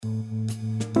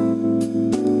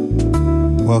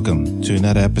Welcome to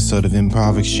another episode of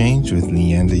Improv Exchange with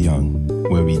Leander Young,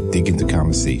 where we dig into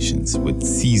conversations with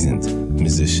seasoned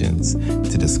musicians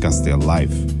to discuss their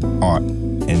life, art,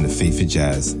 and the faith of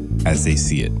jazz as they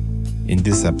see it. In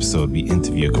this episode, we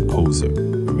interview a composer,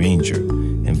 arranger,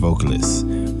 and vocalist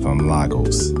from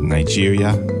Lagos,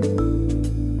 Nigeria,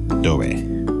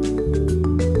 Douye.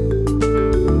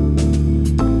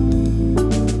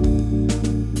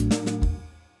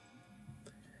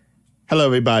 Hello,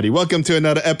 everybody. Welcome to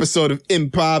another episode of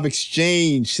Improv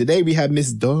Exchange. Today we have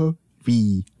Miss Douye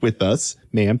with us.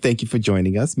 Ma'am, thank you for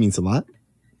joining us. Means a lot.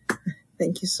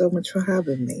 Thank you so much for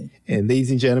having me. And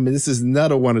ladies and gentlemen, this is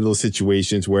another one of those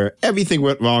situations where everything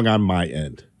went wrong on my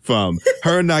end. From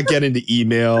her not getting the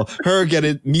email,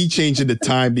 me changing the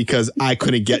time because I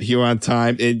couldn't get here on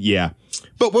time. And yeah,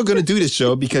 but we're going to do this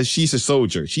show because she's a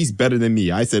soldier. She's better than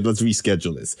me. I said, let's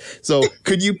reschedule this. So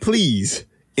could you please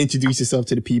introduce yourself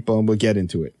to the people and we'll get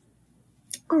into it.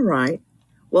 All right.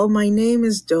 Well, my name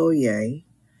is Douye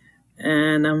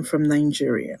and I'm from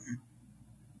Nigeria.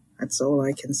 That's all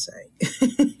I can say.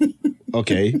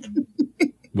 Okay.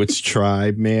 Which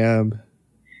tribe, ma'am?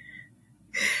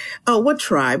 Oh, what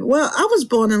tribe? Well, I was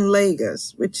born in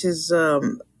Lagos, which is,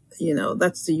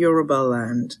 that's the Yoruba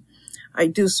land. I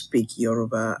do speak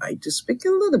Yoruba. I do speak a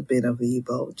little bit of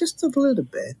Igbo, just a little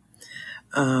bit.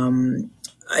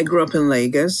 I grew up in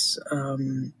Lagos.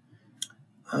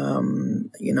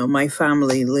 My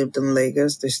family lived in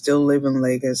Lagos. They still live in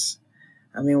Lagos.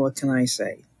 I mean, what can I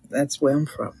say? That's where I'm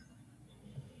from.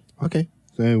 Okay.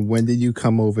 So when did you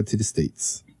come over to the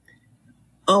States?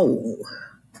 Oh,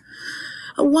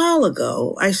 a while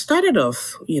ago. I started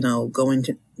off, going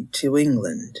to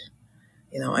England.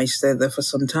 I stayed there for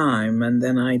some time, and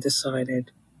then I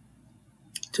decided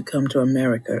to come to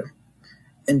America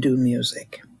and do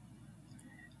music.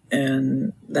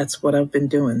 And that's what I've been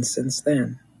doing since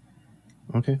then.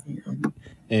 Okay.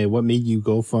 And what made you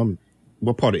go from,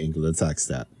 what part of England? Let's ask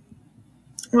that.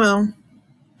 Well,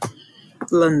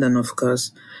 London, of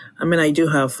course. I mean, I do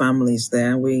have families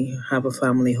there. We have a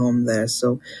family home there.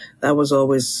 So that was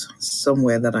always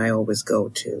somewhere that I always go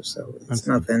to. So it's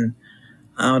nothing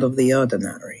out of the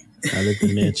ordinary. I lived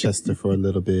in Manchester for a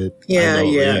little bit.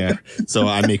 Yeah. So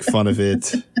I make fun of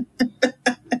it.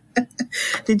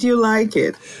 Did you like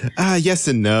it? Yes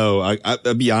and no.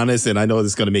 I'll be honest, and I know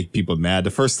this is going to make people mad.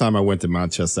 The first time I went to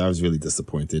Manchester, I was really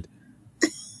disappointed.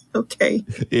 Okay.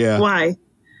 Yeah. Why?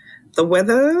 The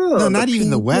weather? No, not even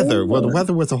the weather. Well, the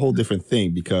weather was a whole different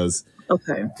thing because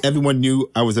everyone knew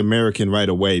I was American right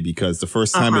away because the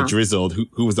first time it drizzled,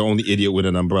 who was the only idiot with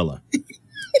an umbrella?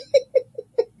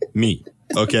 Me.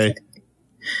 Okay.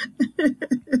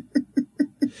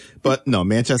 But no,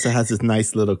 Manchester has this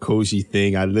nice little cozy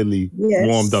thing. I literally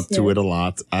warmed up to it a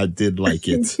lot. I did like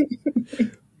it.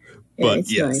 But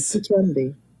it's nice. It's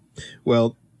trendy.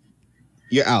 Well,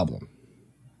 your album.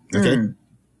 Okay.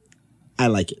 I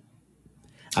like it.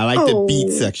 I like the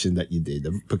beat section that you did.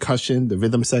 The percussion, the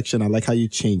rhythm section. I like how you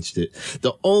changed it.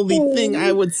 The only thing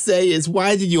I would say is,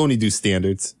 why did you only do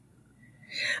standards?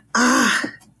 I'll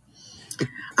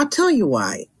tell you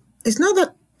why. It's not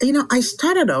that, I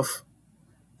started off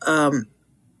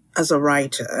as a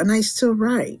writer, and I still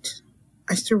write.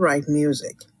 I still write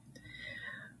music.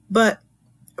 But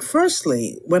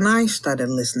firstly, when I started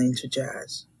listening to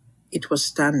jazz, it was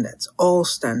standards, all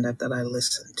standard that I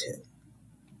listened to.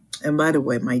 And by the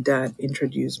way, my dad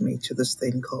introduced me to this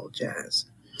thing called jazz.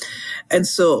 And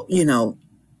so,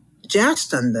 jazz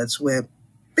standards were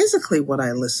basically what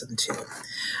I listened to.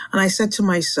 And I said to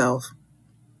myself,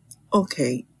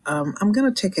 okay, I'm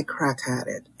going to take a crack at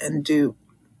it and do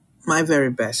my very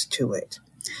best to it.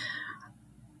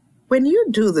 When you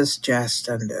do this jazz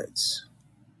standards,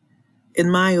 in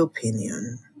my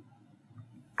opinion,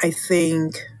 I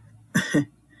think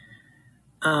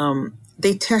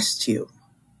they test you.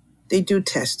 They do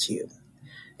test you.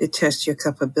 They test your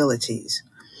capabilities.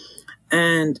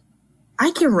 And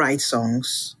I can write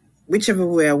songs, whichever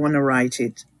way I want to write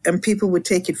it, and people would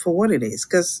take it for what it is,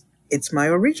 because it's my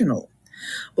original.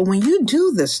 But when you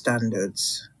do the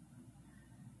standards,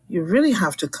 you really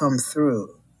have to come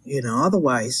through,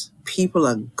 otherwise people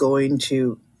are going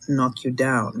to knock you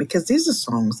down, because these are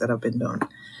songs that have been done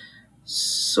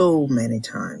so many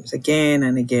times, again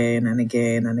and again and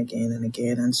again and again and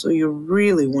again. And so you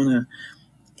really want to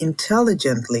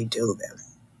intelligently do them.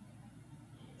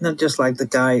 Not just like the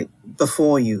guy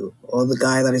before you or the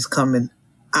guy that is coming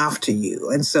after you.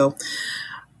 And so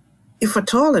if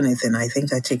at all anything, I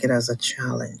think I take it as a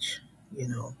challenge,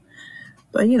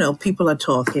 But, people are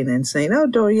talking and saying, oh,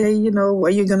 Douye, are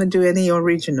you going to do any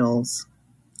originals?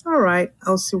 All right,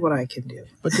 I'll see what I can do.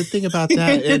 But the thing about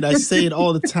that, and I say it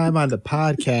all the time on the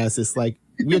podcast, it's like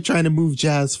we're trying to move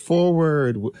jazz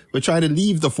forward. We're trying to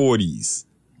leave the 40s.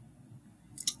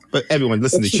 But everyone,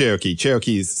 listen to Cherokee.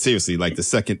 Cherokee is seriously like the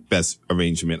second best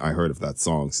arrangement I heard of that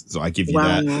song. So I give you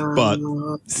that. But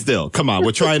still, come on,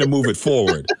 we're trying to move it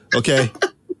forward. Okay?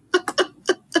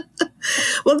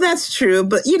 Well, that's true.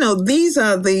 But, these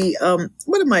are the,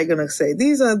 what am I going to say?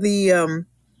 These are the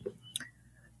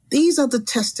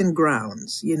testing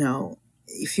grounds,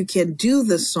 If you can do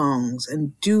the songs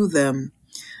and do them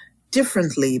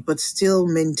differently, but still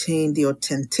maintain the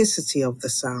authenticity of the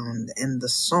sound and the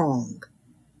song,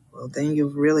 well, then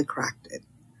you've really cracked it,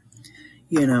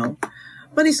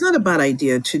 But it's not a bad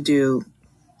idea to do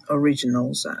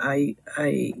originals. I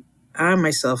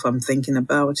myself, I'm thinking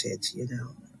about it,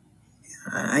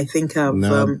 I think I've...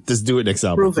 No, just do it next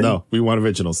album. Proven. No, we want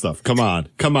original stuff. Come on.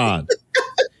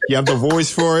 You have the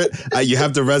voice for it. You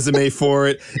have the resume for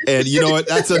it. And you know what?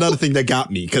 That's another thing that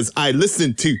got me, because I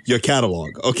listened to your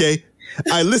catalog, okay?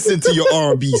 I listened to your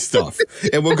R&B stuff,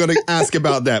 and we're going to ask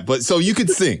about that. But so you could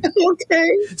sing. Okay.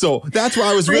 So that's why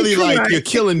I was really you're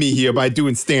killing me here by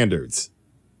doing standards.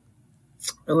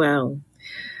 Well,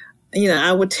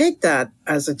 I would take that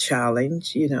as a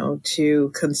challenge,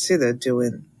 to consider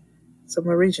doing some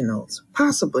originals,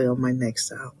 possibly on my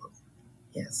next album.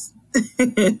 Yes.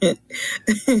 Ladies and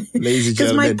Because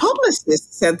gentlemen. my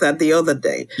publicist said that the other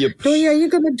day. Yep. Douye, are you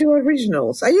going to do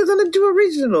originals? Are you going to do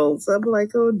originals? I'm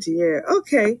like, oh dear.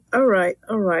 Okay. All right.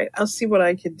 I'll see what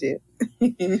I can do.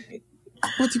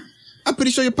 I'm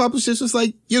pretty sure your publicist was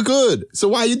like, you're good. So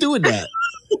why are you doing that?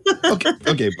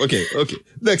 Okay.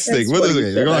 Next thing.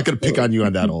 We're not going to pick on you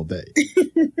on that all day.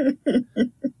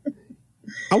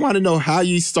 I want to know how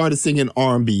you started singing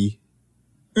R&B.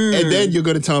 And then you're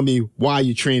going to tell me why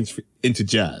you transferred into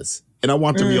jazz. And I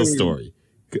want the real story.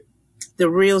 The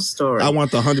real story. I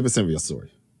want the 100% real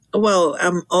story. Well,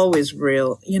 I'm always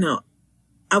real.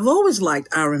 I've always liked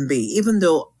R&B, even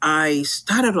though I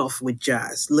started off with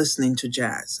jazz, listening to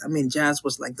jazz. I mean, jazz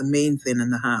was like the main thing in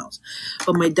the house.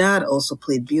 But my dad also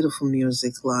played beautiful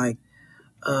music like,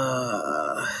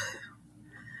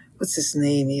 what's his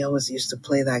name? He always used to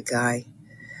play that guy.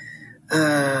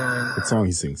 What song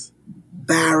he sings?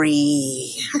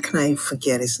 Barry. How can I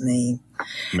forget his name?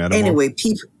 Metamore? Anyway,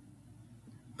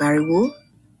 Barry Wu?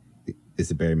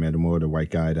 Is it Barry Metamore, the white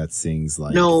guy that sings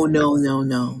like... No.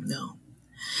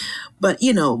 But,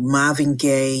 Marvin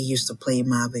Gaye used to play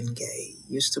Marvin Gaye.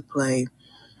 Used to play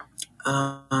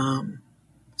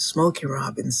Smokey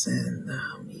Robinson.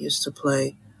 Used to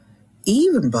play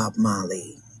even Bob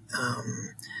Marley.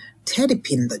 Teddy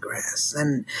Pendergrass.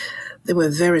 And they were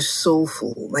very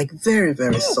soulful, like very,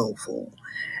 very soulful.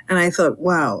 And I thought,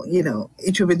 wow,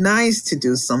 it would be nice to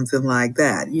do something like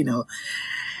that,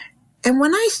 And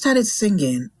when I started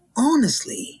singing,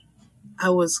 honestly, I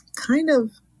was kind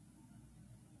of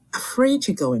afraid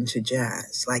to go into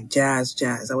jazz, like jazz.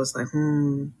 I was like,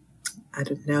 I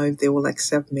don't know if they will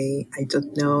accept me. I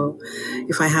don't know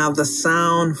if I have the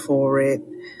sound for it.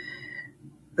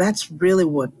 That's really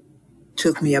what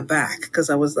took me aback, because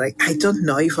I was like, I don't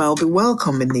know if I'll be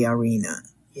welcome in the arena,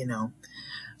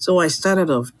 So I started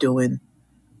off doing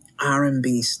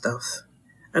R&B stuff,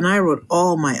 and I wrote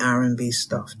all my R&B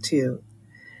stuff too.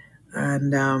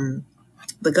 And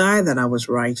the guy that I was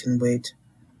writing with,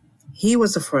 he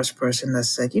was the first person that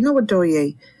said, you know what,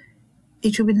 Douye,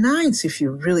 it would be nice if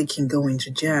you really can go into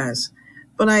jazz.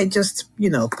 But I just,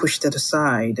 pushed it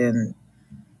aside. And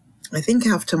I think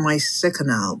after my second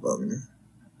album,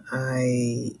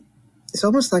 it's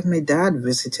almost like my dad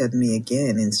visited me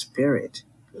again in spirit.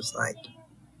 It was like,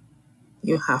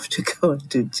 you have to go and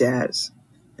do jazz.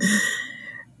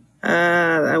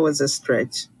 That was a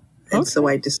stretch. And so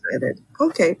I decided,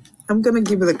 okay, I'm going to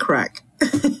give it a crack.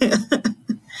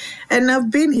 And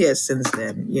I've been here since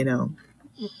then,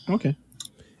 Okay.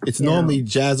 It's normally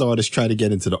jazz artists try to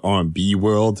get into the R&B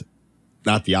world,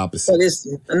 not the opposite. But it's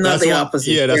not the opposite.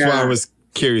 Yeah, that's why I was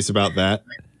curious about that.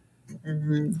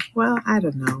 Mm-hmm. Well, I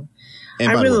don't know.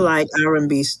 And I really like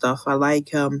R&B stuff. I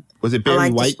like was it Barry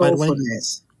White, by the way?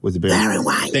 Was it Barry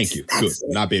White? Thank you. Good.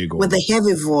 Not Barry Gold. With a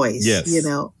heavy voice. Yes. He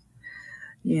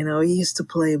used to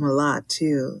play him a lot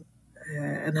too.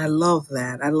 And I love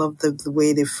that. I love the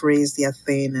way they phrase their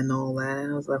thing and all that.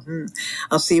 And I was like,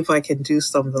 I'll see if I can do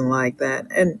something like that.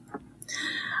 And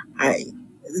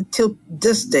till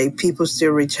this day, people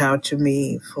still reach out to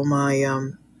me for my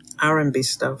R&B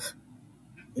stuff,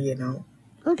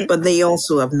 Okay. But they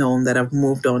also have known that I've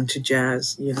moved on to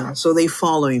jazz, so they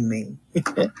following me.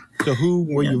 So who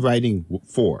were you writing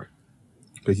for?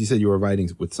 Because you said you were writing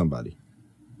with somebody.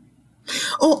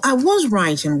 Oh, I was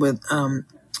writing with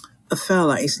a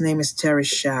fella. His name is Terry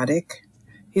Shattuck.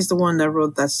 He's the one that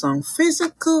wrote that song,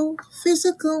 Physical,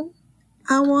 Physical.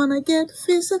 I want to get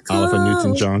physical. Oliver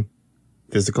Newton-John,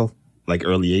 Physical, like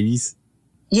early 80s?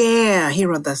 Yeah, he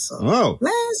wrote that song. Oh.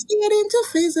 Let's get into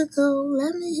physical.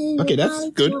 Let me hear you. Okay, that's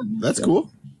good. That's cool.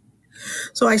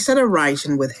 So I started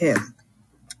writing with him.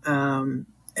 And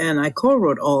I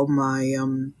co-wrote all my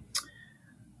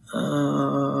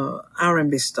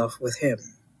R&B stuff with him.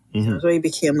 Mm-hmm. So he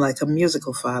became like a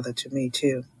musical father to me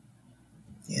too.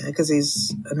 Yeah, because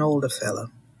he's an older fella.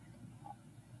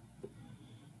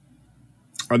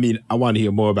 I mean, I want to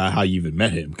hear more about how you even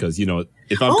met him because, you know,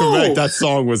 if I'm correct, that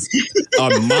song was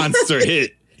a monster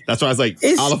hit. That's why I was like,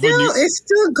 it's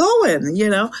still going, you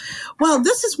know. Well,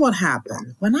 this is what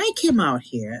happened. When I came out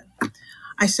here,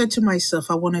 I said to myself,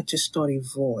 I wanted to study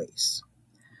voice.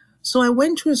 So I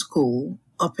went to a school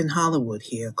up in Hollywood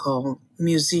here called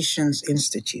Musicians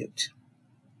Institute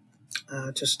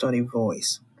to study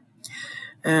voice.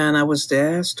 And I was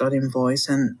there studying voice.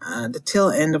 And at the tail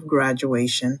end of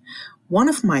graduation, one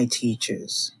of my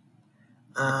teachers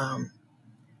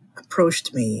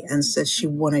approached me and said she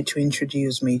wanted to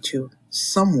introduce me to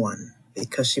someone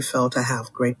because she felt I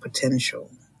have great potential.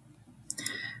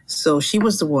 So she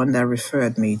was the one that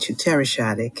referred me to Terry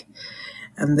Shattuck.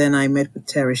 And then I met with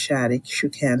Terry Shattuck,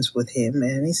 shook hands with him,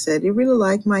 and he said he really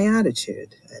liked my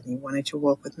attitude and he wanted to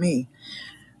work with me.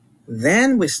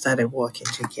 Then we started working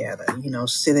together, you know,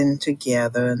 sitting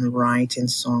together and writing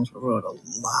songs. We wrote a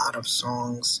lot of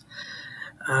songs.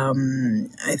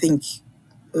 I think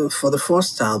for the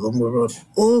first album, we wrote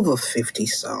over 50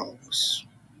 songs.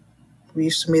 We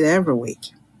used to meet every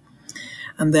week.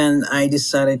 And then I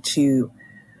decided to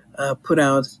put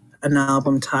out an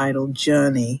album titled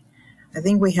Journey. I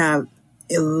think we have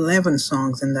 11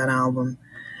 songs in that album.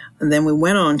 And then we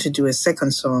went on to do a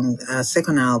second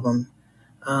album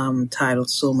titled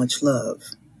So Much Love.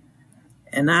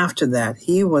 And after that,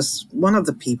 he was one of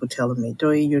the people telling me,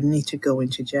 Douye, you need to go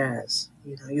into jazz.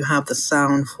 You know, you have the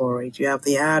sound for it. You have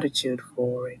the attitude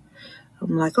for it.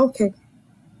 I'm like, okay,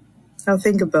 I'll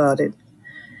think about it.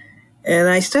 And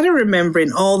I started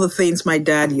remembering all the things my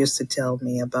dad used to tell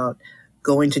me about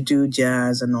going to do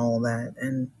jazz and all that.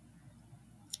 And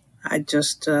I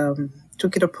just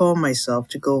took it upon myself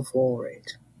to go for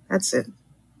it. That's it.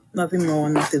 Nothing more,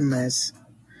 nothing less.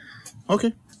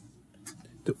 Okay.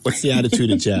 What's the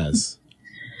attitude of jazz?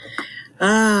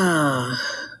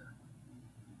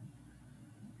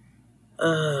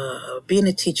 Being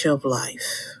a teacher of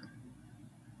life.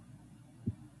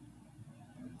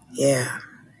 Yeah.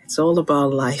 It's all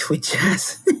about life with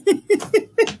jazz.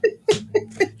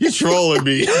 You're trolling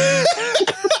me.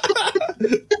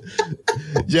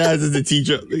 Jazz is the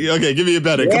teacher. Okay, give me a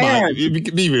better. Come on.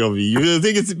 Be real with me. You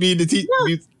think it's being the teacher?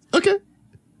 Yeah. Okay.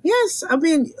 Yes. I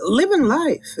mean, living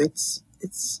life. It's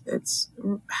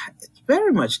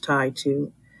very much tied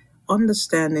to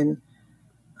understanding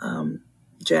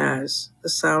jazz, the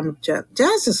sound of jazz.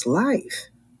 Jazz is life.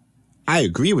 I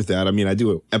agree with that. I mean, I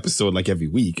do an episode like every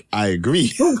week. I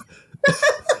agree.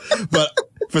 But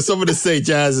for someone to say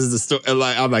jazz is the story,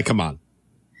 I'm like, come on.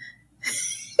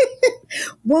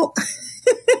 Well,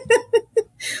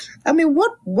 I mean,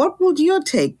 what would your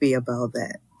take be about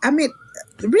that? I mean,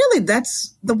 really,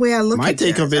 that's the way I look at it. My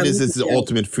take of it is it's the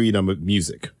ultimate freedom of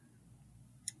music.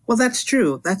 Well, that's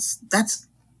true. That's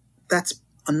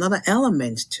another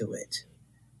element to it.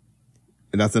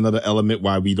 And that's another element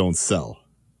why we don't sell.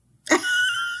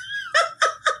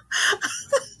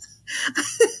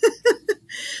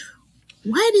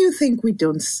 Why do you think we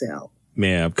don't sell?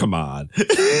 Man, come on.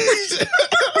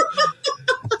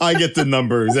 I get the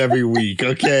numbers every week,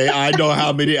 okay? I know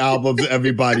how many albums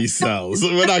everybody sells.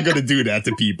 We're not going to do that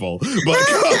to people. But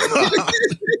come on.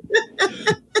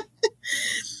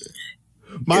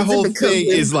 My whole thing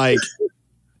is like,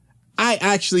 I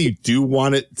actually do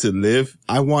want it to live.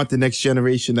 I want the next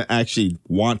generation to actually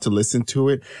want to listen to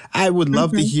it. I would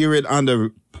love to hear it on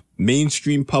the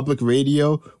mainstream public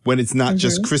radio when it's not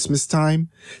just Christmas time.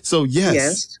 So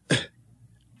yes,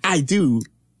 I do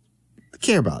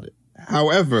care about it.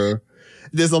 However,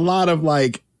 there's a lot of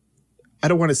like, I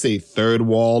don't want to say third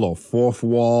wall or fourth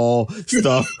wall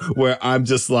stuff where I'm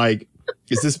just like,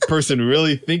 is this person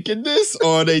really thinking this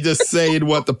or are they just saying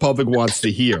what the public wants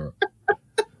to hear?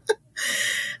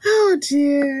 Oh,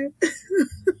 dear.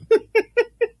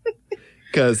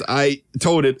 Because I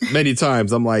told it many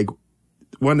times. I'm like,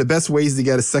 one of the best ways to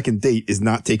get a second date is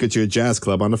not take her to a jazz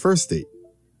club on the first date.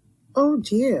 Oh,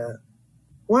 dear.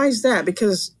 Why is that?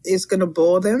 Because it's going to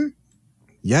bore them?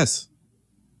 Yes.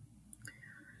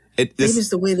 Maybe it's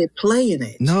the way they're playing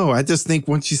it. No, I just think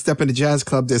once you step in a jazz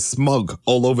club, there's smug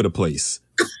all over the place.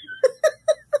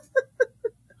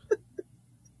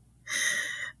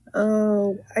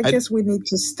 Oh, I guess we need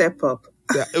to step up.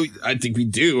 Yeah, I think we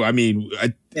do. I mean,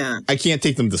 Yeah. I can't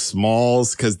take them to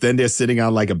Smalls because then they're sitting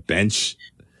on like a bench,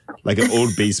 like an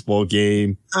old baseball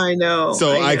game. I know.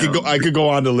 So I could go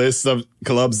on the list of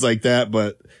clubs like that,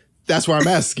 but that's why I'm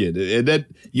asking. And then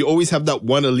you always have that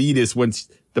one elitist when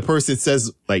the person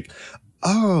says like,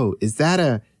 "Oh, is that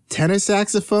a tenor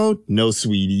saxophone?" No,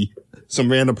 sweetie. Some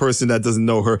random person that doesn't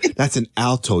know her. That's an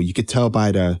alto. You could tell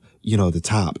by the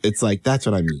top. It's like, that's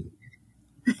what I mean.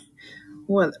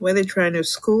 What, were they trying to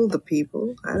school the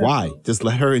people? Why? Know. Just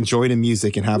let her enjoy the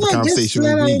music and have a conversation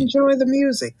just with let me. her enjoy the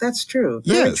music. That's true.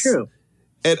 Very true.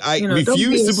 And I refuse don't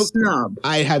be to. A snob.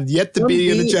 I have yet to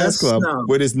be in a jazz club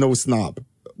where there's no snob,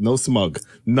 no smug,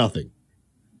 nothing.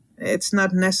 It's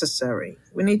not necessary.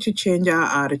 We need to change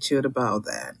our attitude about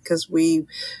that because we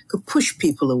could push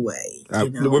people away.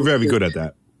 We're very good at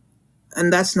that.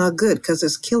 And that's not good because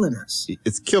it's killing us.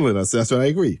 It's killing us. That's what I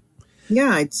agree.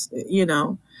 Yeah,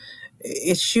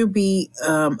 it should be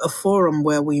a forum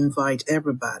where we invite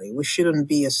everybody. We shouldn't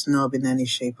be a snob in any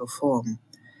shape or form.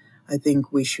 I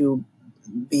think we should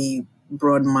be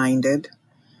broad-minded.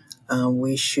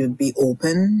 We should be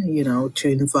open, to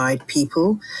invite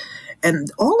people.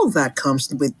 And all of that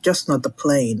comes with just not the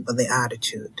playing, but the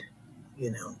attitude,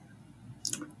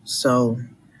 So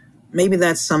maybe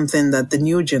that's something that the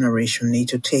new generation need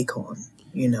to take on,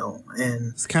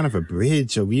 and it's kind of a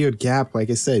bridge, a weird gap, like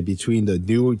I said, between the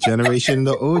new generation and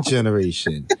the old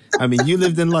generation. I mean, you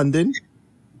lived in London.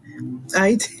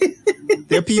 I did.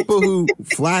 There are people who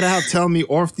flat out tell me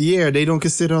off the air they don't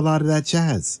consider a lot of that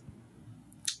jazz.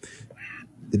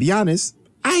 To be honest,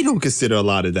 I don't consider a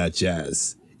lot of that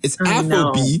jazz. It's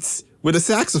Afro beats with a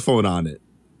saxophone on it.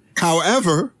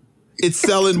 However, it's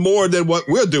selling more than what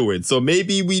we're doing. So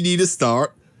maybe we need to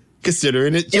start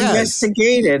considering it jazz.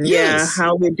 Investigating,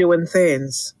 how we're doing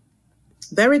things.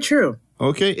 Very true.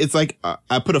 Okay, it's like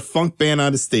I put a funk band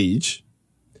on the stage,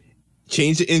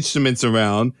 change the instruments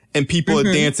around, and people are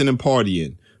dancing and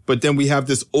partying. But then we have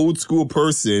this old school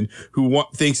person who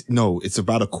thinks, no, it's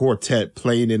about a quartet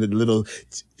playing in a little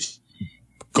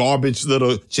garbage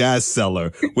little jazz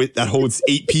cellar that holds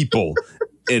 8 people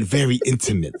and very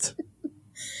intimate.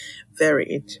 Very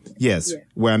intimate. Yes,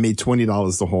 where I made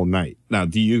 $20 the whole night. Now,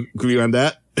 do you agree on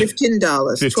that? $15,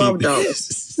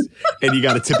 $12. And you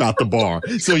got to tip out the bar.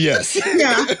 So yes.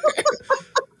 Yeah.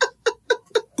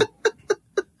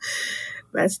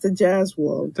 That's the jazz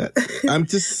world. But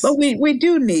we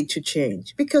do need to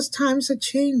change because times are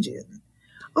changing.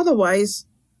 Otherwise,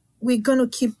 we're going to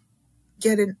keep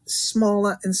getting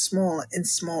smaller and smaller and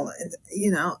smaller.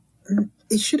 And,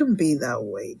 it shouldn't be that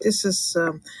way. This is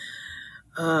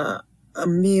a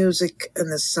music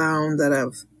and a sound that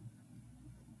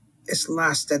it's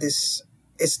lasted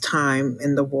its time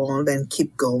in the world and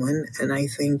keep going. And I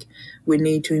think we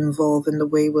need to evolve in the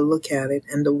way we look at it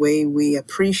and the way we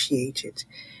appreciate it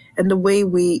and the way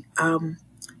we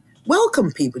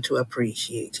welcome people to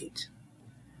appreciate it.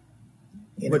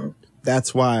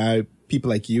 That's why people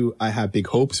like you, I have big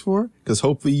hopes for, because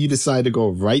hopefully you decide to go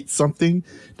write something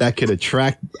that could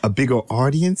attract a bigger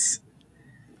audience.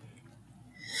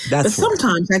 But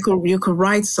sometimes you could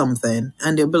write something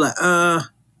and they'll be like,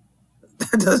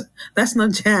 that's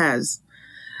not jazz.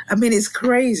 I mean, it's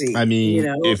crazy. I mean,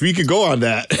 if we could go on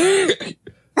that,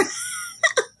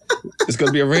 it's going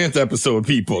to be a rant episode,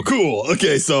 people. Cool.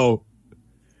 Okay, so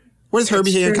what is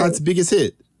Herbie Hancock's biggest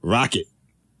hit? Rocket.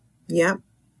 Yep.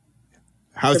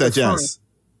 How's that jazz?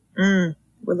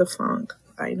 With the funk.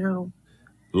 I know.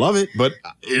 Love it, but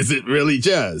is it really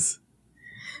jazz?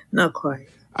 Not quite.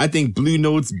 I think Blue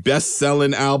Note's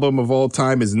best-selling album of all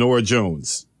time is Norah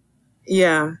Jones.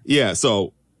 Yeah. Yeah,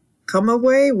 so... Come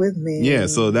away with me. Yeah,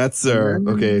 so that's...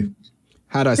 okay.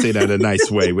 How do I say that in a nice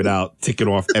way without ticking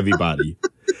off everybody?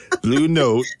 Blue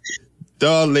Note,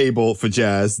 the label for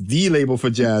jazz,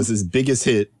 his biggest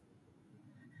hit.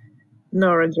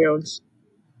 Norah Jones.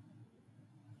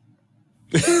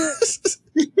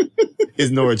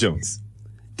 Is Norah Jones.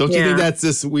 Don't you think that's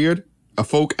just weird? A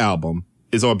folk album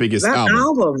is our biggest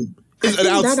album. It's an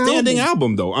outstanding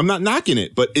album, though. I'm not knocking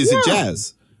it, but is it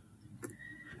jazz?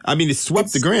 I mean, it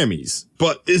swept the Grammys,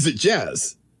 but is it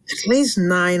jazz? At least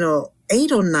 8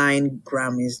 or 9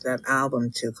 Grammys that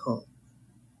album took home.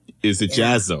 Is it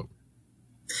jazz, though?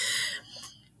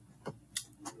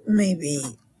 Maybe.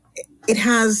 It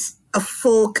has a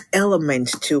folk element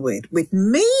to it with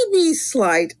maybe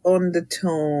slight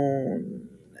undertone.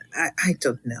 I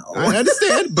don't know. I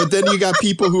understand, but then you got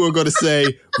people who are going to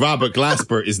say Robert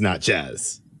Glasper is not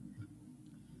jazz.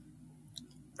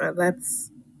 I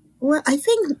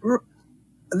think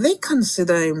they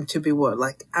consider him to be what,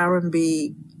 like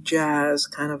R&B jazz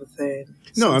kind of a thing.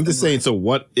 No, I'm just saying, so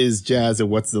what is jazz and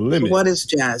what's the limit? What is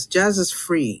jazz? Jazz is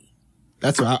free.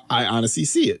 That's how I honestly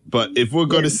see it. But if we're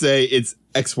going to say it's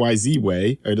XYZ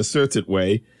way or the certain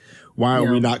way, why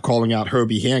are we not calling out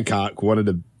Herbie Hancock, one of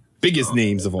the biggest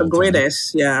names of all time? The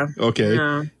greatest, yeah. Okay.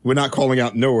 Yeah. We're not calling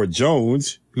out Norah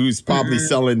Jones, who's probably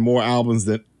selling more albums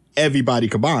than everybody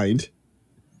combined.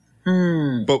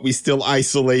 But we still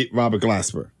isolate Robert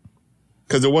Glasper.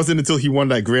 Because it wasn't until he won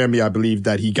that Grammy, I believe,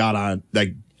 that he got on,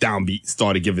 like, Downbeat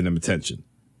started giving him attention.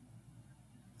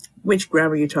 Which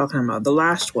Grammy are you talking about? The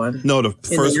last one? No, the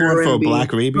first one for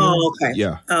Black Arabian. Oh, okay.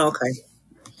 Yeah. Oh, okay.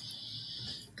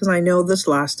 Because I know this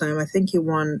last time, I think he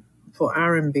won for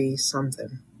R&B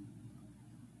something.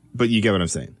 But you get what I'm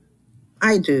saying?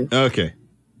 I do. Okay.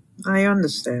 I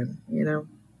understand, you know.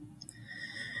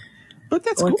 But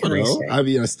that's cool, though. I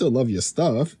mean, I still love your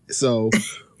stuff. So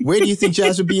where do you think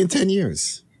jazz would be in 10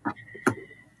 years?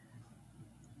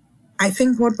 I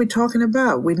think what we're talking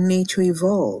about, we need to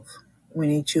evolve. We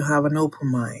need to have an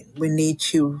open mind. We need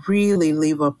to really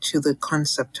live up to the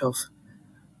concept of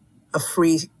a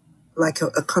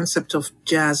concept of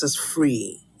jazz as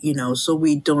free, you know, so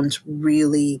we don't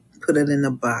really put it in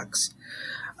a box.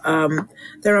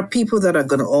 There are people that are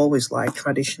going to always like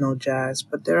traditional jazz,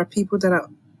 but there are people that are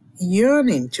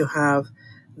yearning to have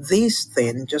this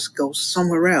thing just go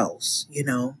somewhere else, you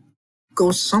know,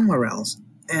 go somewhere else.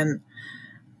 And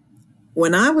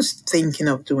when I was thinking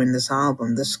of doing this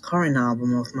album, this current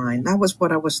album of mine, that was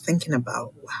what I was thinking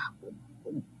about.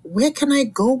 Where can I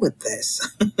go with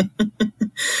this?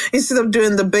 Instead of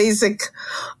doing the basic,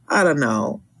 I don't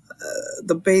know,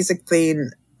 the basic thing,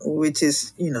 which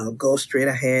is, you know, go straight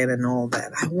ahead and all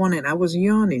that. I was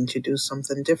yearning to do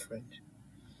something different,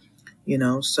 you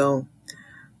know, so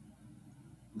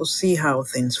we'll see how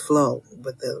things flow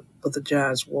with the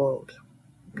jazz world,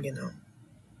 you know.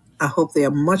 I hope they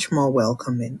are much more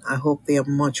welcoming. I hope they are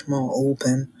much more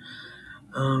open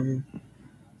to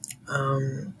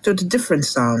the different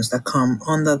sounds that come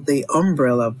under the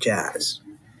umbrella of jazz.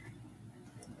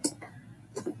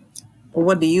 Well,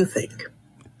 what do you think?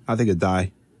 I think it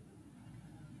died.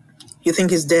 You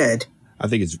think it's dead? I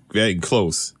think it's very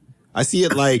close. I see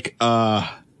it like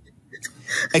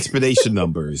explanation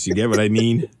numbers. You get what I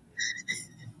mean?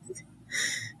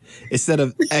 Instead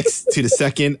of X to the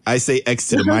second, I say X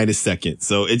to the minus second.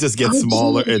 So it just gets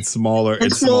smaller and smaller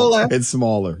and smaller and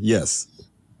smaller. Yes.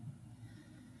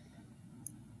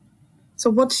 So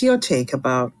what's your take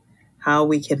about how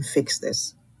we can fix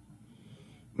this?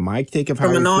 My take of how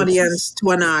from an audience to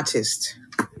an artist.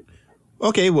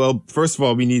 Okay, well, first of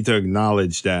all, we need to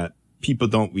acknowledge that people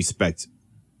don't respect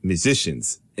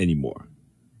musicians anymore.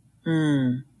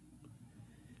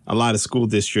 A lot of school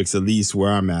districts, at least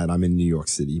where I'm at, I'm in New York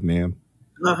City, ma'am.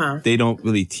 They don't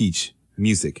really teach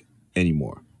music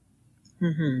anymore.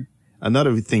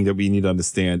 Another thing that we need to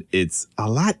understand, it's a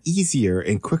lot easier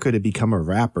and quicker to become a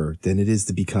rapper than it is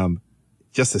to become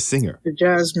just a singer. A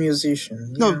jazz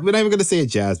musician. No, we're not even going to say a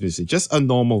jazz musician, just a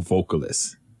normal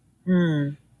vocalist.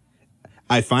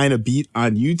 I find a beat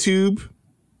on YouTube,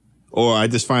 or I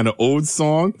just find an old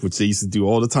song, which they used to do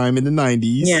all the time in the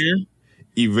 90s. Yeah.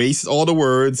 Erase all the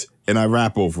words, and I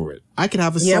rap over it. I could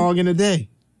have a song in a day.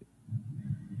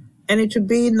 And it would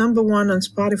be number one on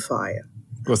Spotify.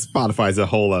 Well, Spotify's a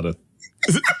whole other...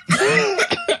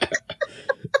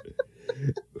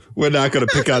 We're not going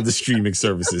to pick out the streaming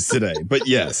services today, but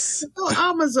yes. Or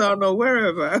Amazon or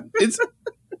wherever.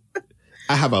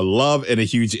 I have a love and a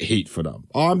huge hate for them.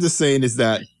 All I'm just saying is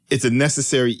that it's a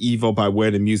necessary evil by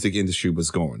where the music industry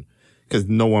was going, because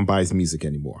no one buys music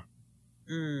anymore.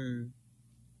 And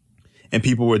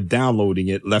people were downloading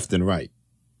it left and right.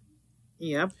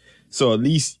 Yep. So at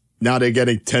least now they're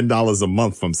getting $10 a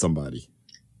month from somebody.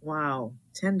 Wow.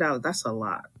 $10, that's a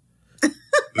lot.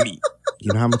 Me.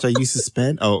 You know how much I used to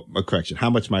spend? Oh, a correction. How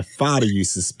much my father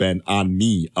used to spend on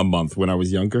me a month when I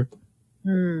was younger?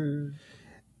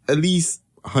 At least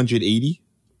 180.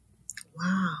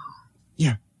 Wow.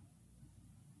 Yeah.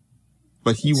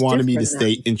 But he wanted me to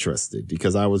stay interested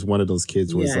because I was one of those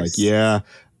kids who was like, yeah,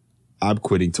 I'm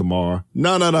quitting tomorrow.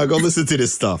 No. Go listen to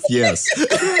this stuff. Yes.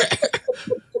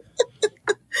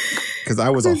 Because I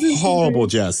was a horrible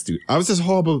jazz student. I was just a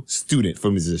horrible student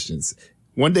for musicians.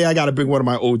 One day I got to bring one of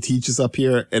my old teachers up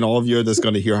here and all of you are just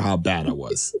going to hear how bad I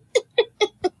was.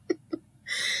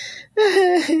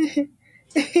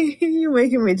 You're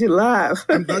making me to laugh.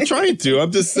 I'm not trying to.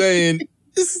 I'm just saying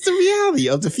this is the reality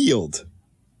of the field.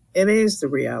 It is the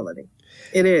reality.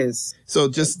 It is. So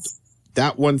just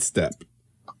that one step.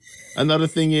 Another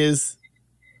thing is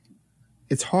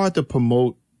it's hard to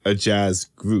promote a jazz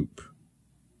group.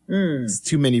 It's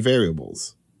too many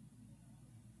variables.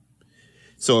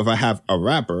 So if I have a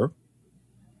rapper,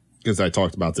 because I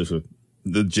talked about this with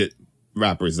legit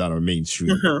rappers that are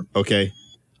mainstream, okay?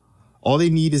 All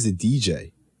they need is a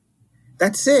DJ.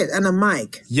 That's it, and a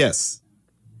mic. Yes.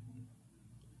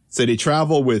 So they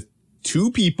travel with 2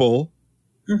 people,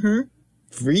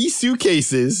 3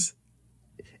 suitcases,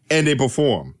 and they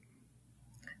perform.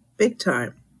 Big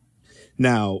time.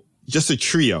 Now, just a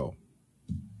trio.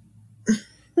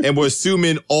 And we're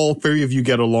assuming all 3 of you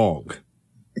get along.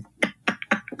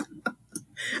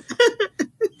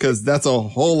 Because that's a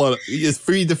whole lot of... It's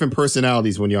 3 different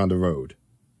personalities when you're on the road.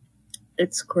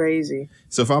 It's crazy.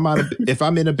 So if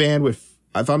I'm in a band with...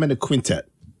 If I'm in a quintet,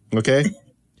 okay?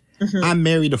 I'm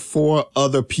married to 4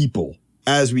 other people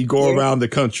as we go around the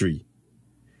country.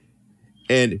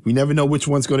 And we never know which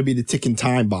one's going to be the ticking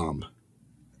time bomb.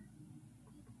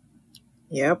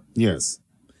 Yep. Yes.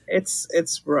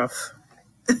 It's rough.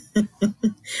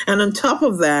 And on top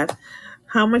of that,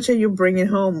 how much are you bringing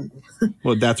home?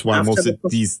 Well, that's why most of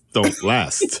these don't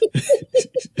last.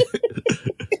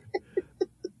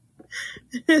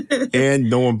 And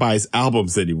no one buys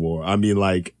albums anymore. I mean,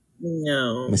 like,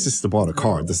 no. my sister bought a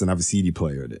car. It doesn't have a CD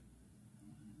player in it.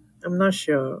 I'm not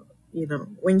sure. You know,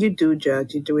 when you do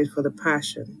judge, you do it for the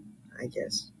passion, I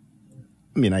guess.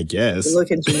 I mean, I guess. You're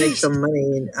looking to make some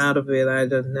money out of it. I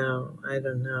don't know.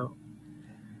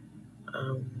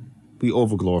 We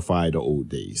overglorify the old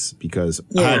days because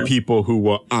I had people who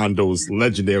were on those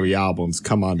legendary albums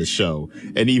come on the show.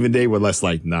 And even they were less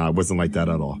like, nah, it wasn't like that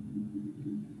at all.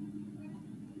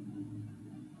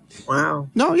 Wow.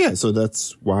 No, yeah. So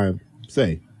that's why I'm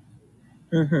saying.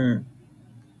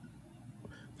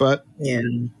 But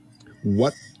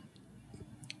what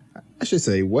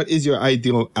is your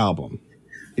ideal album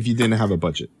if you didn't have a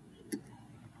budget?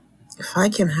 If I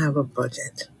can have a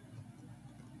budget,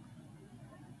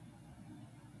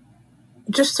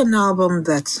 just an album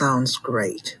that sounds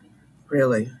great.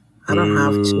 Really. I don't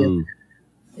have to.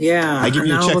 Yeah. I give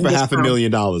you a check for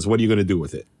 $500,000. What are you going to do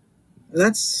with it?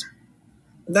 That's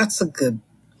a good.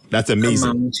 That's amazing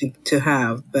amount to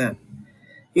have, but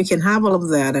you can have all of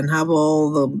that and have all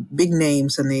the big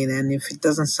names in it, and if it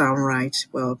doesn't sound right,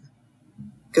 well,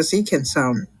 because it can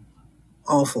sound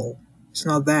awful. It's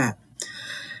not that.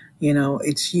 You know,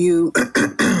 it's you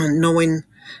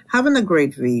having a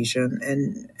great vision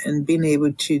and being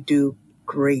able to do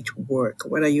great work,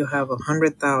 whether you have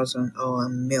 100,000 or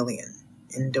 1 million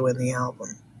in doing the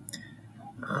album.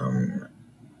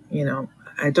 You know,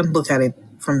 I don't look at it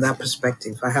from that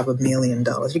perspective. I have $1 million.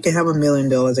 You can have $1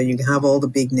 million and you can have all the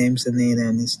big names in it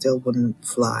and it still wouldn't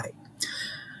fly.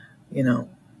 You know,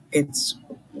 it's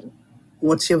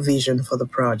what's your vision for the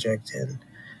project, and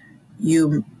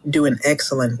you doing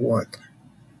excellent work.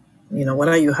 You know,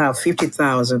 whether you have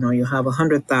 50,000 or you have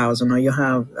 100,000 or you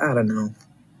have, I don't know,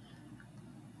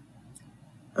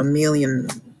 $1 million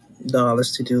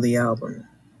to do the album.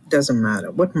 Doesn't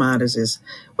matter. What matters is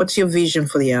what's your vision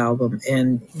for the album,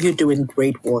 and you're doing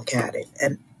great work at it.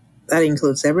 And that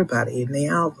includes everybody in the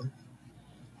album.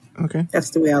 Okay. That's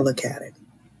the way I look at it.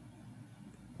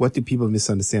 What do people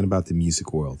misunderstand about the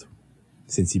music world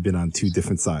since you've been on 2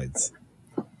 different sides?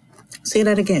 Say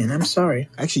that again. I'm sorry.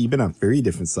 Actually, you've been on 3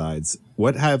 different sides.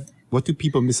 What do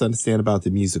people misunderstand about the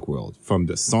music world from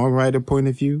the songwriter point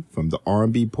of view, from the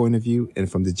R&B point of view, and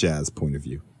from the jazz point of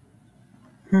view?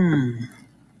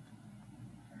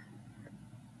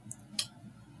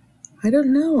 I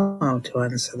don't know how to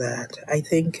answer that. I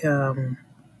think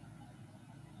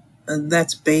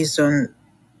that's based on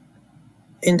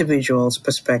individual's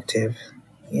perspective.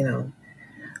 You know,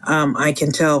 I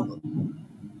can tell,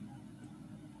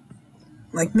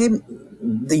 like maybe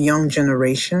the young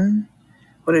generation,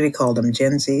 what do they call them?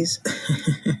 Gen Zs?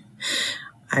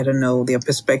 I don't know their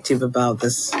perspective about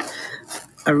this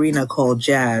arena called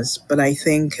jazz, but I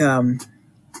think some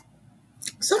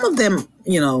of them,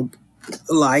 you know,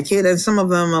 like it, and some of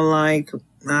them are like,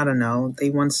 I don't know, they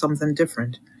want something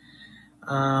different.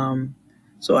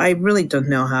 So I really don't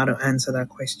know how to answer that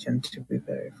question, to be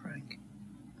very frank.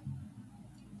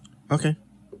 Okay.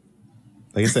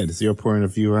 Like I said, it's your point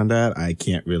of view on that. I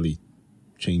can't really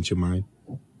change your mind.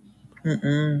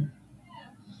 You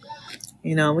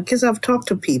know, because I've talked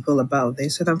to people about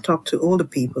this, and I've talked to older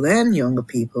people and younger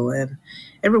people, and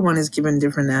everyone is giving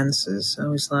different answers.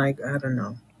 So it's like, I don't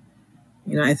know.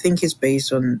 You know, I think it's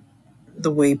based on the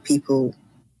way people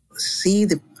see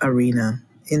the arena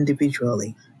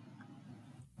individually.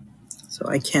 So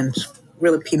I can't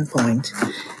really pinpoint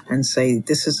and say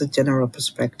this is a general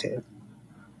perspective.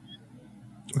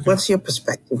 Okay. What's your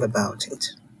perspective about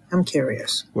it? I'm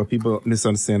curious. What people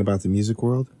misunderstand about the music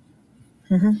world?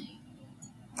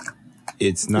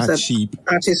 It's not cheap.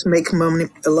 Artists make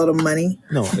a lot of money.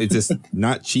 No, it's just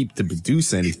not cheap to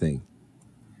produce anything.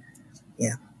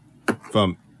 Yeah.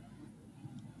 From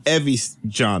every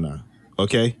genre,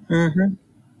 okay? Mm-hmm.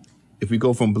 If we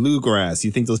go from bluegrass, you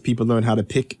think those people learn how to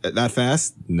pick that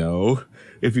fast? No.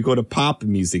 If we go to pop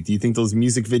music, do you think those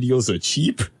music videos are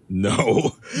cheap?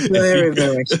 No. Very,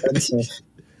 very expensive.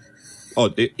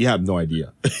 You have no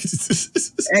idea.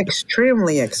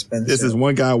 Extremely expensive. This is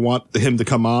one guy I want him to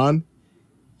come on.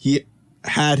 He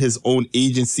had his own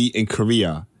agency in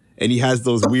Korea, and he has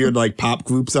those weird like pop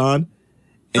groups on.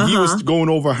 And he was going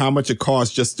over how much it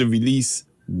costs just to release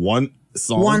one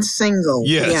song. One single.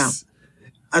 Yes. Yeah.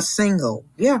 A single.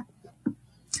 Yeah.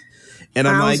 And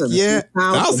I'm like, yeah,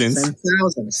 thousands. And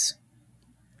thousands.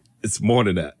 It's more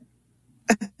than that.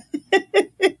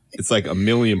 It's like 1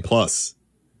 million plus.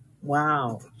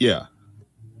 Wow. Yeah.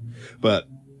 But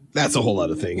that's a whole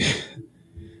other thing.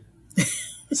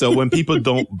 So when people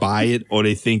don't buy it or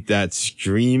they think that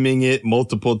streaming it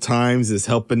multiple times is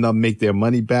helping them make their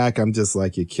money back, I'm just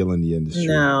like, you're killing the industry.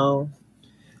 No.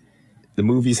 The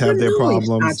movies have their problems.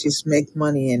 Not just make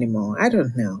money anymore. I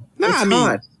don't know. No, it's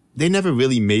hard. They never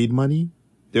really made money.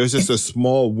 There was just a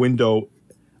small window,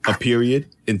 a period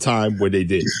in time where they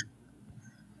did.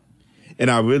 And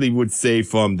I really would say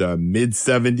from the mid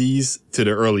 70s to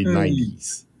the early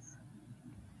 90s.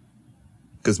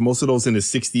 Because most of those in the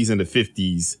 60s and the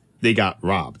 50s, they got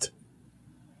robbed.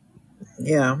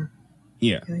 Yeah.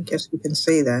 Yeah. I guess you can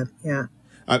say that. Yeah.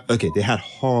 Okay, they had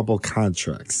horrible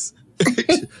contracts.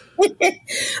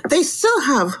 They still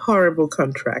have horrible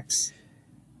contracts.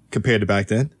 Compared to back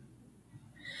then?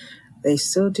 They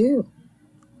still do.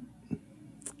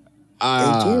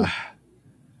 They do.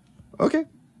 Okay.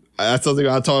 That's something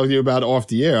I'll talk to you about off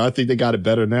the air. I think they got it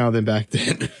better now than back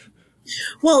then.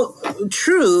 Well,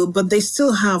 true, but they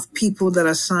still have people that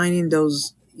are signing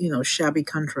those, shabby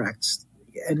contracts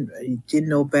and didn't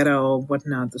know better or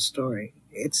whatnot. The story.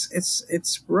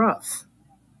 It's rough.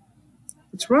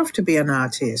 It's rough to be an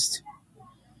artist.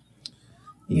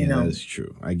 Yeah, that's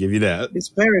true. I give you that. It's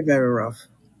very, very rough.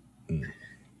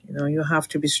 You have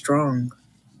to be strong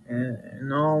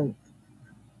in all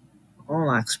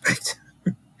aspects.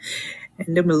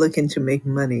 And then we're looking to make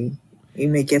money. You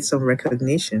may get some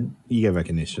recognition. You get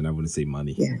recognition. I wouldn't say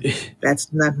money. Yeah,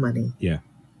 that's not money. Yeah.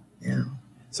 Yeah.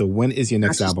 So when is your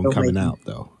next album coming out,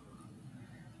 though?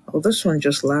 Oh, this one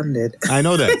just landed. I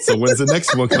know that. So when's the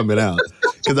next one coming out?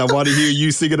 Because I want to hear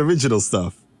you singing original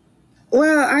stuff.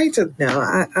 Well, I don't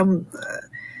know.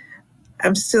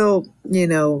 I'm still,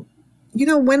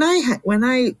 when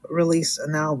I release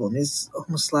an album, it's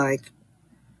almost like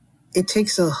it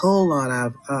takes a whole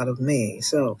lot out of me.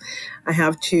 So I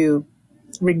have to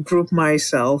regroup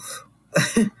myself.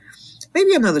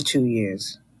 Maybe another 2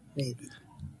 years, maybe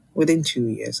within 2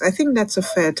 years. I think that's a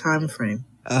fair time frame.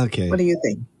 Okay. What do you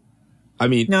think? I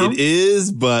mean, It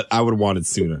is, but I would want it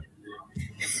sooner.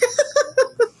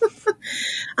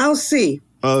 I'll see.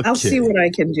 Okay. I'll see what I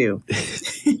can do.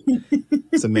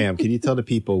 So, ma'am, can you tell the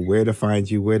people where to find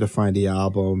you, where to find the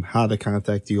album, how to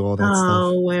contact you, all that stuff?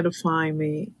 Oh, where to find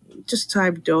me? Just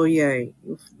type Douye.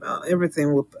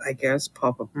 Everything will, I guess,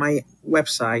 pop up. My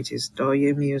website is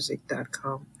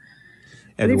douyemusic.com.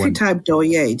 And if you type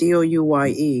Douye,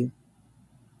 Douye,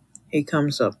 it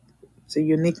comes up. It's a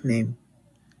unique name.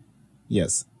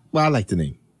 Yes. Well, I like the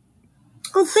name.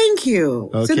 Oh, thank you.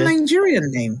 Okay. It's a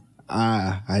Nigerian name.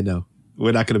 I know.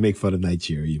 We're not going to make fun of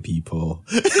Nigerian people.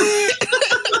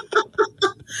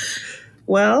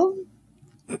 Well,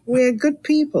 we're good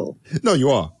people. No, you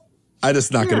are. I'm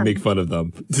just not going to make fun of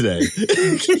them today.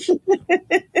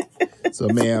 So,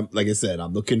 ma'am, like I said,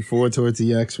 I'm looking forward towards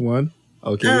the next one.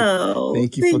 Okay. Oh,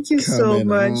 thank you so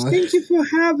much. On. Thank you for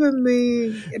having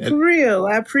me. For real,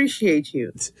 I appreciate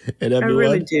you. And everyone, I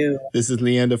really do. This is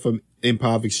Leander from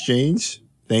Improv Exchange.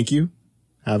 Thank you.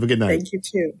 Have a good night. Thank you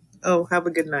too. Oh, have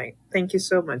a good night. Thank you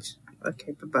so much.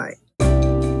 Okay, bye-bye.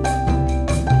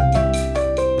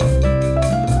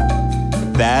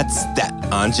 That's that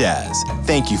on jazz.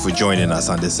 Thank you for joining us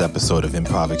on this episode of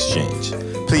Improv Exchange.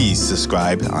 Please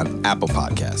subscribe on Apple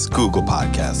Podcasts, Google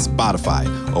Podcasts, Spotify,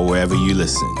 or wherever you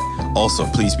listen. Also,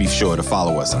 please be sure to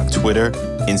follow us on Twitter,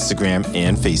 Instagram,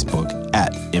 and Facebook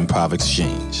at Improv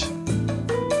Exchange.